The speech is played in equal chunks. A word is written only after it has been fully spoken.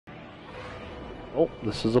Oh,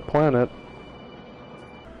 this is a planet.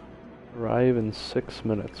 Arrive in 6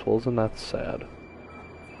 minutes. Well, isn't that sad?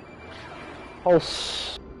 I have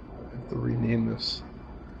to rename this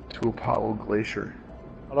to Apollo Glacier.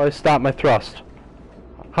 How do I stop my thrust?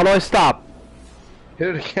 How do I stop?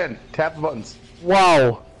 Hit it again. Tap the buttons.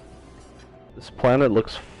 Wow! This planet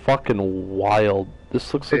looks fucking wild.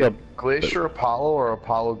 This looks like a... Glacier Apollo or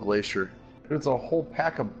Apollo Glacier? There's a whole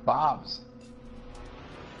pack of bobs.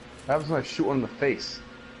 What happens when I shoot one in the face?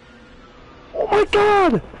 Oh my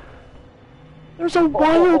god! There's a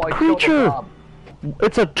wild creature!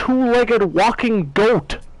 It's a two-legged walking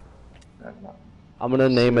goat! I'm gonna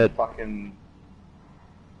name it... I'm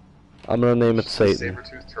gonna name it Satan.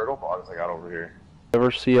 Saber-toothed turtle dogs I got over here. If you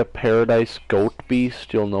ever see a paradise goat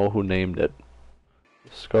beast, you'll know who named it.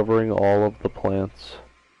 Discovering all of the plants.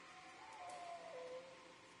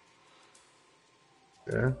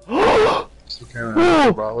 Yeah? Some kind of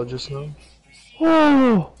anthropologist now?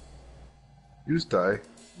 Oh! You just die.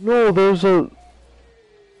 No, there's a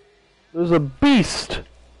beast!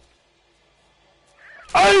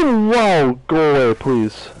 Wow! Go away,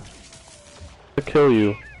 please. I'll kill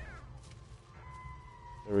you.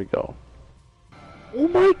 There we go. Oh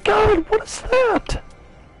my god, what is that?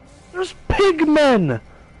 There's pigmen!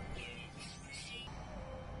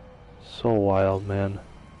 So wild, man.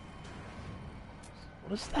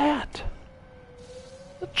 What is that?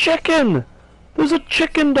 A chicken! There's a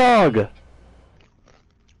chicken dog!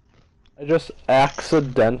 I just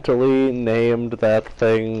accidentally named that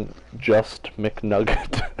thing Just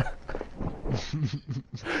McNugget.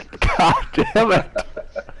 God damn it!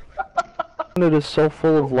 It is so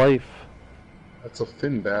full of life. That's a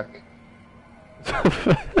finback.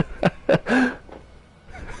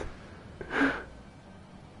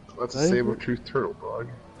 That's a saber-toothed turtle dog.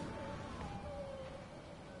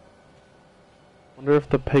 Wonder if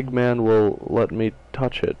the pigman will let me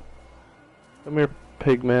touch it. Come here,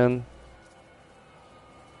 pigman.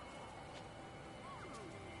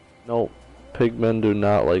 No, pigmen do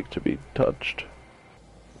not like to be touched.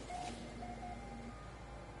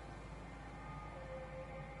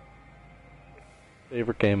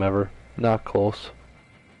 Favorite game ever. Not close.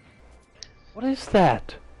 What is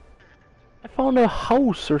that? I found a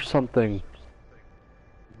house or something.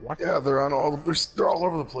 What? Yeah, they're all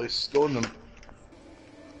over the place. Go in them.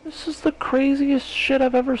 This is the craziest shit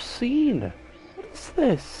I've ever seen. What is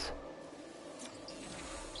this?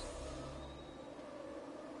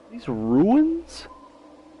 These ruins?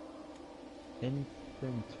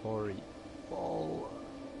 Inventory full.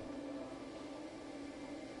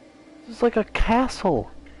 This is like a castle.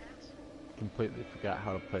 Completely forgot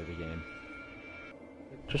how to play the game.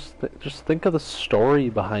 Just think of the story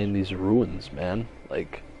behind these ruins, man.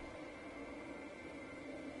 Like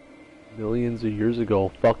millions of years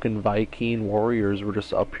ago, fucking Viking warriors were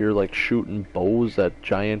just up here like shooting bows at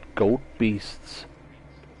giant goat beasts.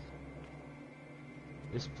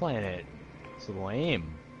 This planet is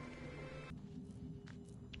lame.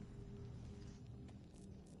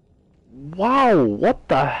 Wow, what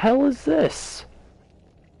the hell is this?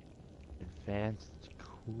 Advanced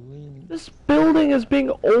cooling. This building is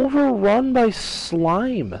being overrun by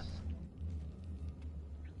slime.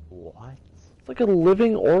 What? It's like a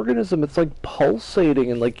living organism. It's like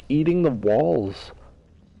pulsating and like eating the walls.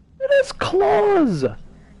 It has claws! That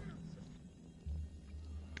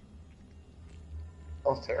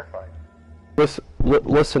was terrifying.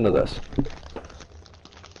 Listen to this.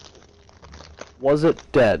 Was it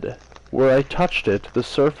dead? Where I touched it, the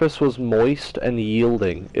surface was moist and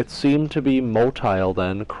yielding. It seemed to be motile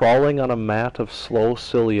then, crawling on a mat of slow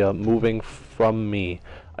cilia moving from me.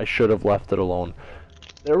 I should have left it alone.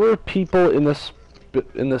 There were people in this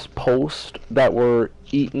post that were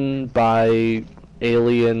eaten by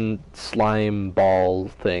alien slime ball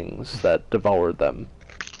things that devoured them.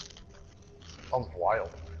 Sounds wild.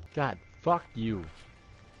 God, fuck you.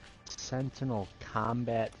 Sentinel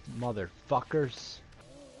combat motherfuckers.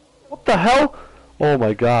 What the hell? Oh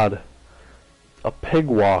my god. A pig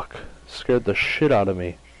walk scared the shit out of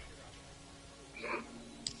me.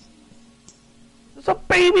 There's a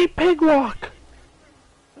baby pig walk!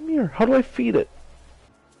 Come here, how do I feed it?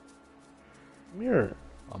 Come here.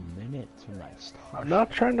 A minute to my start. I'm not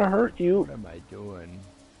trying to hurt you. What am I doing?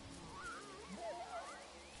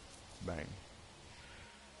 Bang.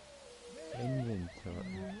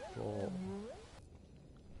 Inventory full.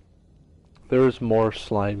 There's more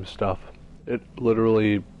slime stuff. It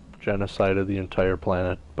literally genocided the entire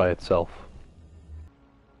planet by itself.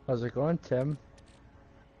 How's it going, Tim?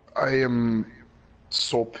 I am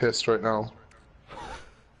so pissed right now.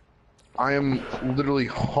 I am literally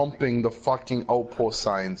humping the fucking outpost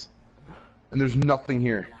signs. And there's nothing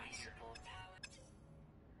here.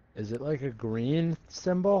 Is it like a green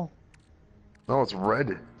symbol? No, it's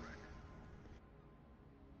red.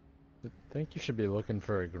 I think you should be looking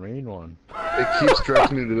for a green one. It keeps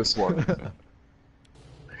directing me to this one.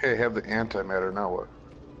 Hey, I have the antimatter, now what?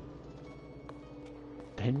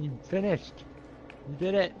 And you finished. You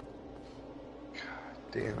did it.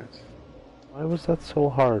 Damn it. Why was that so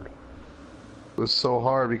hard? It was so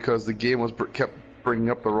hard because the game was kept bringing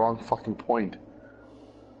up the wrong fucking point.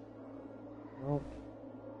 Well,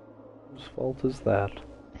 whose fault is that?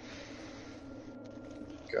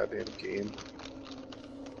 Goddamn game.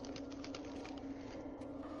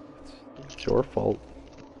 It's your fault.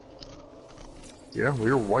 Yeah,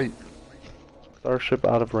 we're white. Starship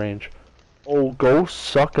out of range. Oh, go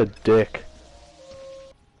suck a dick.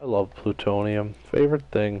 I love plutonium. Favorite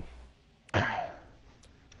thing.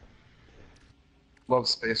 Love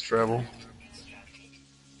space travel.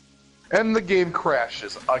 And the game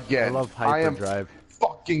crashes again. I love am hyperdrive.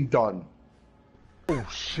 fucking done. Oh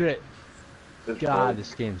shit. God,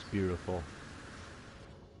 this game's beautiful.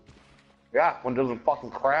 Yeah, when it doesn't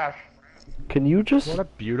fucking crash. Can you just... What a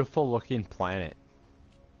beautiful looking planet.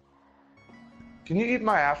 Can you eat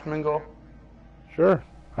my ass, Mingo? Sure.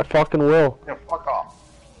 I fucking will. Yeah, fuck off.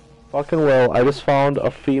 Fucking will. I just found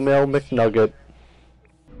a female McNugget.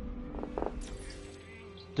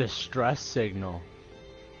 Distress signal.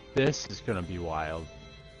 This is gonna be wild.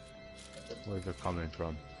 Where's it coming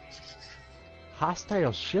from?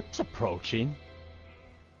 Hostile ships approaching.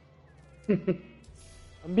 I'm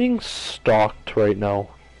being stalked right now.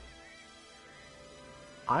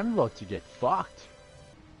 I'm about to get fucked.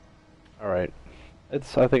 Alright. I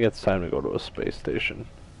think it's time to go to a space station.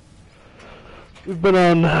 We've been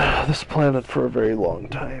on this planet for a very long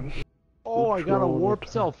time. Oh, I got a warp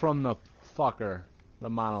Drone. cell from the fucker. The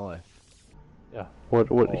monolith. Yeah,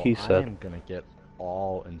 what he said. I'm gonna get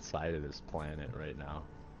all inside of this planet right now.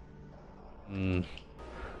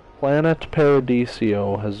 Planet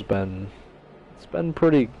Paradisio has been... It's been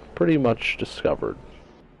pretty much discovered.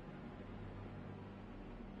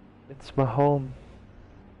 It's my home.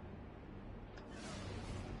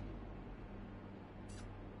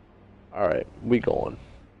 Alright, we going.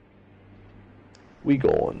 We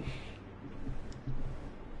going.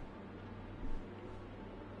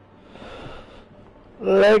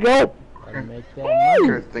 Let go! Gotta make that What money.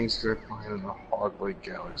 kind of things could I find in the Hog Lake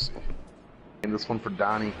Galaxy? And this one for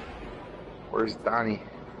Donnie. Where's Donnie?